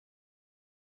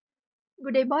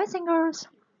Good day, boys and girls.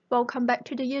 Welcome back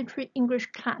to the Year 3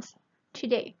 English class.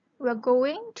 Today, we are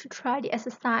going to try the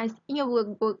exercise in your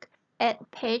workbook at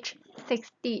page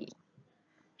 60.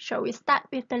 Shall we start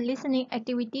with the listening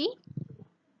activity?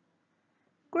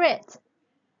 Great!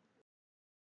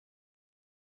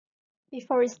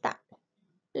 Before we start,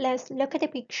 let's look at the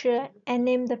picture and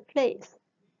name the place.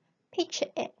 Picture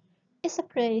A is a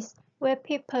place where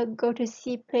people go to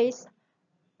see plays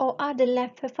or other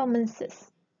live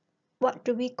performances. What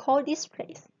do we call this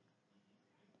place?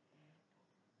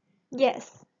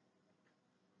 Yes,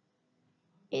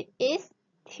 it is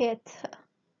theater.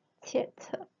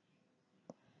 Theater.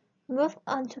 Move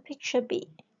on to picture B.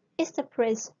 It's the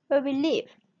place where we live.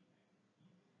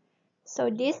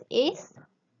 So this is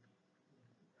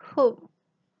home.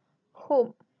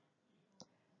 Home.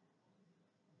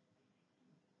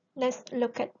 Let's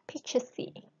look at picture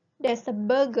C. There's a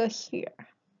burger here.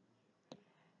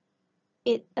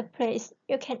 It's a place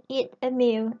you can eat a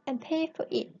meal and pay for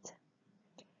it.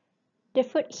 The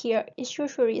food here is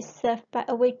usually served by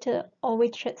a waiter or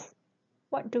waitress.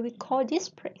 What do we call this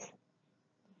place?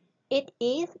 It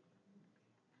is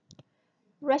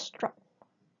restaurant.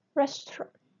 Restaurant.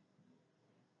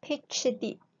 Picture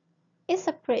D. It's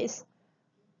a place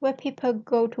where people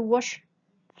go to watch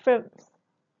films.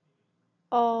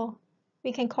 Or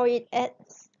we can call it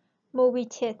as movie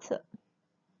theater.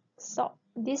 So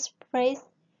this place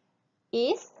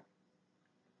is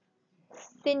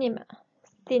cinema.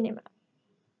 Cinema.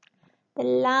 The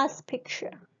last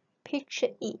picture, picture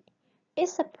E,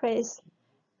 is a place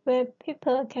where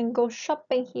people can go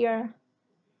shopping here.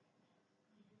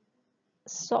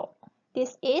 So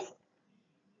this is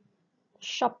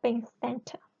shopping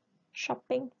center.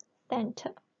 Shopping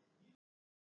center.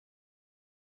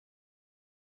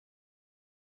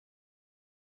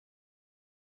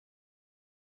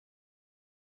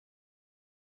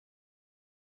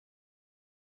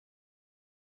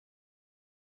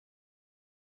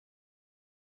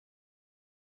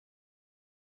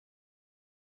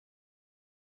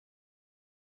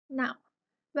 Now,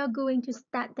 we are going to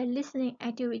start the listening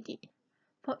activity.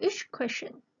 For each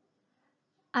question,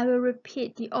 I will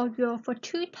repeat the audio for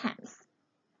 2 times.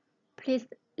 Please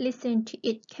listen to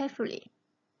it carefully.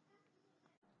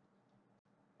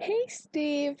 Hey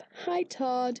Steve, hi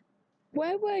Todd.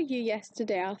 Where were you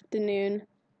yesterday afternoon?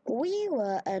 We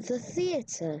were at the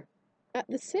theatre. At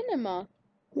the cinema?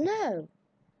 No,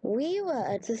 we were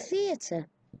at the theatre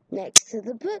next to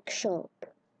the bookshop.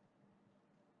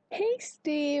 Hey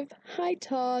Steve, hi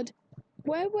Todd.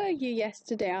 Where were you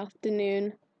yesterday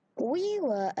afternoon? We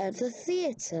were at the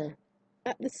theatre.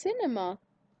 At the cinema?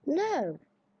 No,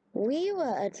 we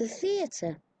were at the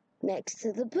theatre next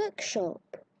to the bookshop.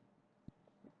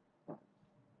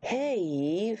 Hey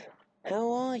Eve,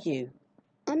 how are you?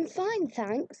 I'm fine,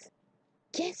 thanks.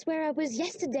 Guess where I was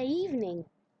yesterday evening?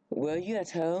 Were you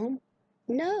at home?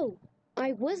 No,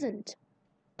 I wasn't.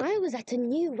 I was at a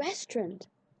new restaurant.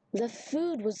 The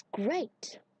food was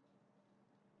great.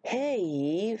 Hey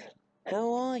Eve,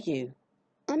 how are you?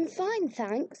 I'm fine,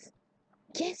 thanks.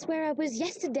 Guess where I was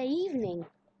yesterday evening?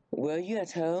 Were you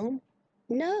at home?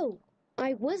 No,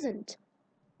 I wasn't.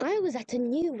 I was at a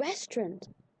new restaurant.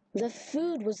 The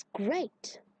food was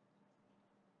great.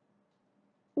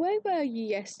 Where were you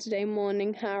yesterday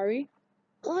morning, Harry?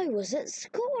 I was at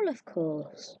school, of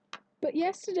course. But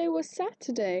yesterday was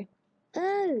Saturday.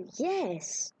 Oh,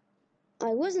 yes.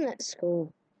 I wasn't at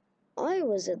school. I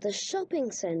was at the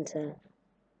shopping centre.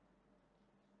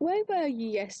 Where were you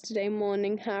yesterday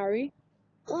morning, Harry?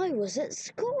 I was at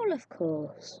school, of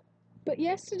course. But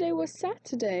yesterday was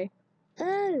Saturday.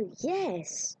 Oh,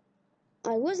 yes.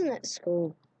 I wasn't at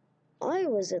school. I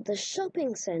was at the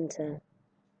shopping centre.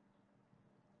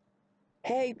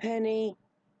 Hey Penny,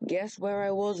 guess where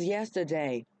I was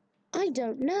yesterday? I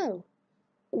don't know.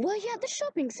 Were you at the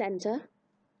shopping centre?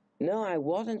 No, I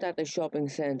wasn't at the shopping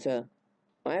centre.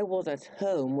 I was at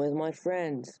home with my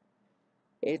friends.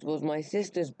 It was my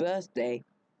sister's birthday.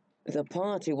 The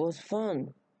party was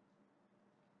fun.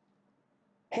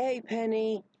 Hey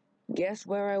Penny, guess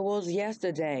where I was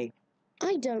yesterday?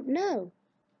 I don't know.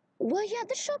 Were you at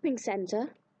the shopping centre?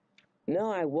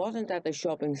 No, I wasn't at the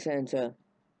shopping centre.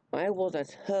 I was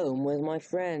at home with my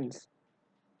friends.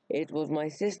 It was my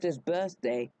sister's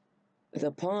birthday.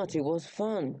 The party was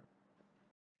fun.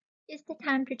 It's the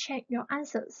time to check your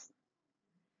answers.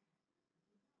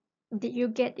 Did you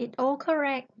get it all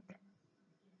correct?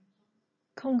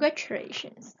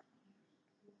 Congratulations!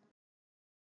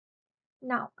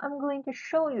 Now I'm going to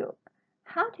show you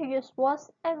how to use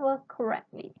was and were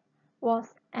correctly.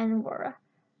 Was and were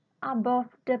are both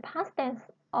the past tense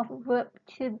of verb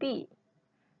to be.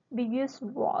 We use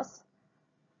was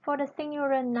for the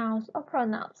singular nouns or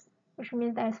pronouns, which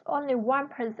means there's only one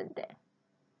person there.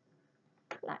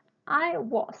 Like I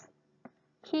was,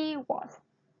 he was,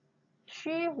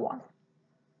 she was,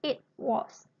 it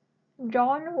was,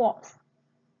 John was.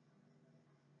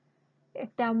 If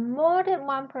there are more than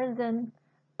one person,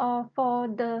 or for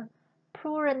the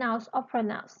plural nouns or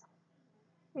pronouns,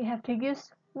 we have to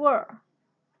use were.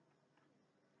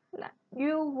 Like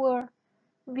you were,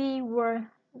 we were,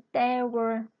 they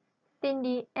were,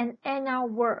 Cindy and Anna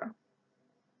were.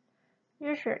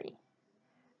 Usually,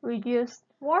 we use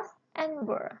was and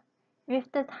were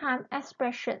with the time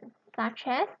expression such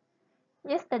as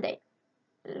yesterday.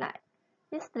 Like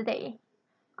yesterday,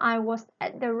 I was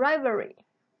at the library.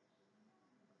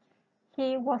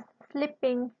 He was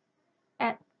sleeping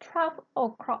at 12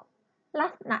 o'clock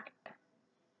last night.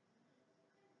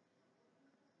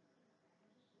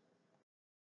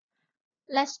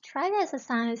 Let's try the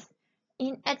exercise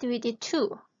in activity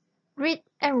 2. Read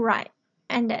and write,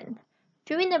 and then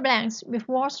fill in the blanks with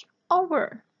words or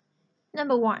word.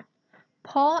 Number 1.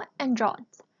 Paul and John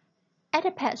at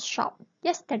the pet shop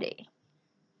yesterday.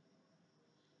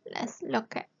 Let's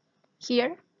look at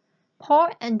here. Paul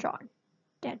and John.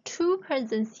 There are two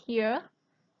persons here,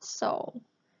 so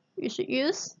you should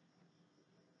use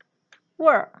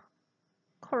were.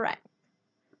 Correct.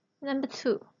 Number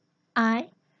 2. I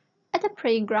at the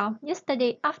playground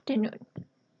yesterday afternoon.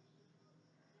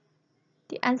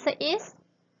 The answer is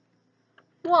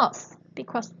was,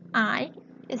 because I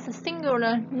is a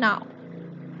singular noun.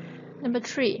 Number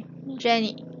 3.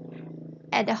 Jenny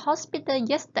at the hospital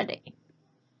yesterday.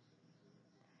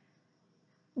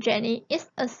 Jenny is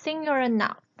a singular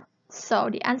noun, so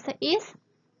the answer is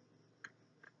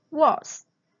was.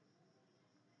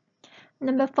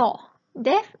 Number 4.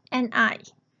 Dave and I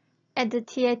at the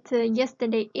theater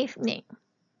yesterday evening.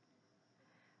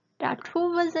 There are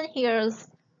two persons here,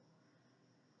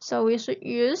 so we should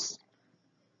use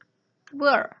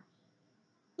were.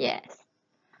 Yes.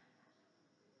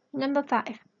 Number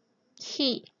 5.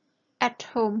 He at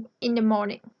home in the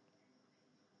morning.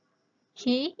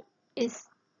 He is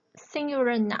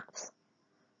singular nouns,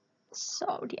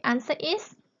 so the answer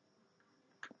is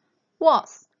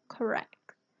was. Correct.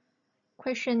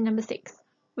 Question number 6.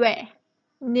 Where?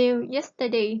 New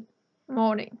yesterday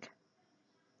morning.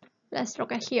 Let's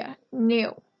look at here.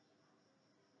 New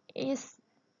is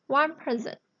one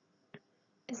person.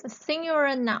 It's a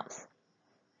singular noun,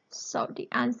 so the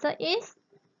answer is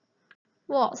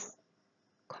was.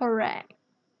 Correct.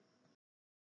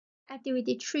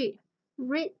 Activity 3.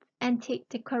 Read and take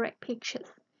the correct pictures.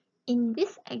 In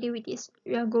these activities,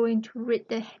 we are going to read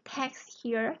the text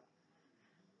here.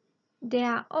 There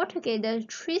are altogether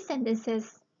 3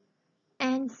 sentences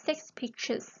and 6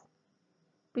 pictures,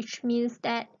 which means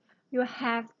that you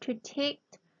have to take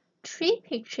 3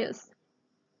 pictures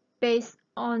based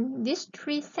on these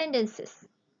 3 sentences.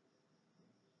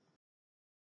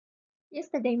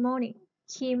 Yesterday morning,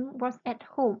 Kim was at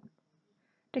home.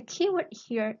 The keyword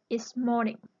here is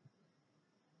morning.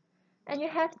 And you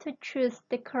have to choose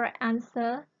the correct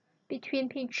answer between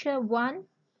picture 1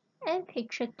 and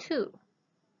picture 2.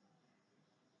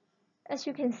 As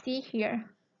you can see here,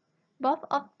 both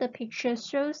of the pictures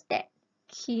shows that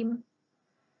Kim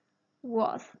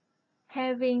was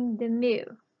having the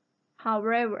meal.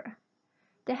 However,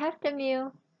 they have the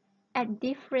meal at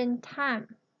different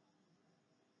time.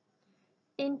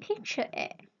 In picture A,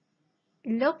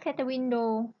 look at the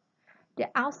window. The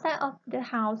outside of the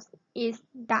house is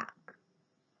dark.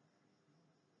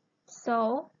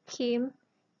 So Kim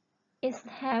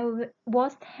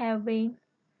was having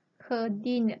her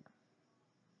dinner.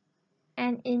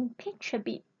 And in picture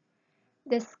B,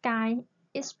 the sky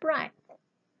is bright.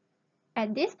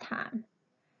 At this time,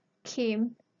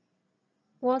 Kim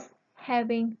was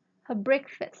having her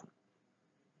breakfast.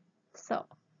 So,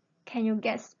 can you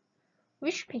guess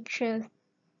which picture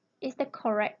is the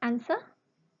correct answer?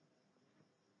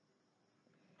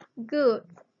 Good.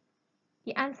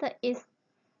 The answer is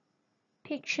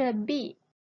picture B.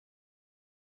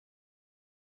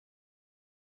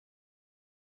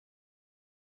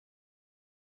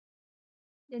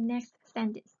 The next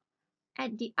sentence.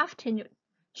 At the afternoon,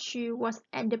 she was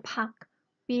at the park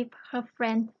with her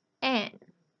friend Anne.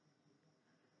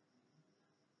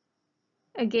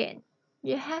 Again,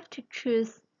 you have to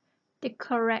choose the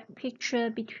correct picture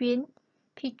between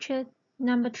picture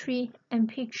number 3 and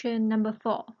picture number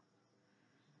 4.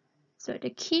 So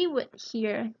the keyword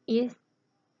here is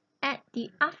at the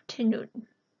afternoon.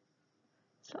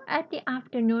 So at the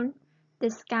afternoon, the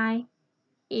sky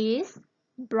is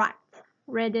bright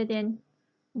rather than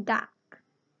dark.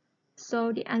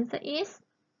 So the answer is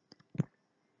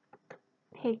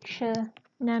Picture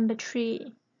number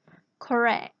 3.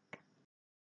 Correct.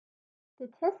 The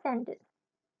test sentence.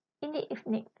 In the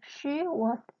evening, she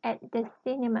was at the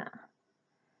cinema.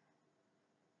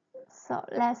 So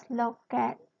let's look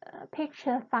at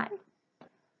picture 5.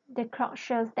 The clock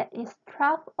shows that it's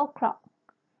 12 o'clock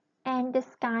and the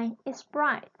sky is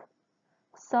bright.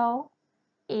 So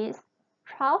it's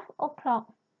 12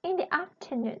 o'clock in the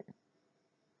afternoon.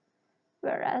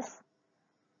 Whereas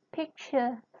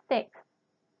picture 6.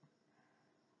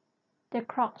 The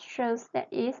clock shows that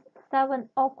it's 7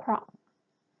 o'clock.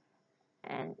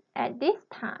 And at this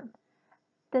time,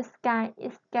 the sky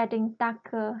is getting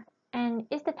darker and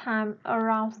it's the time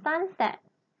around sunset.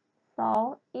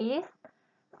 So it's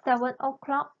 7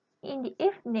 o'clock in the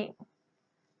evening.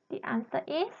 The answer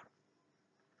is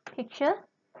picture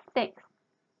 6.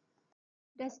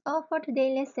 That's all for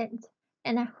today's lesson,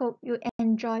 and I hope you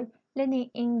enjoy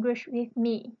learning English with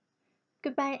me.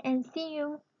 Goodbye and see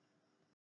you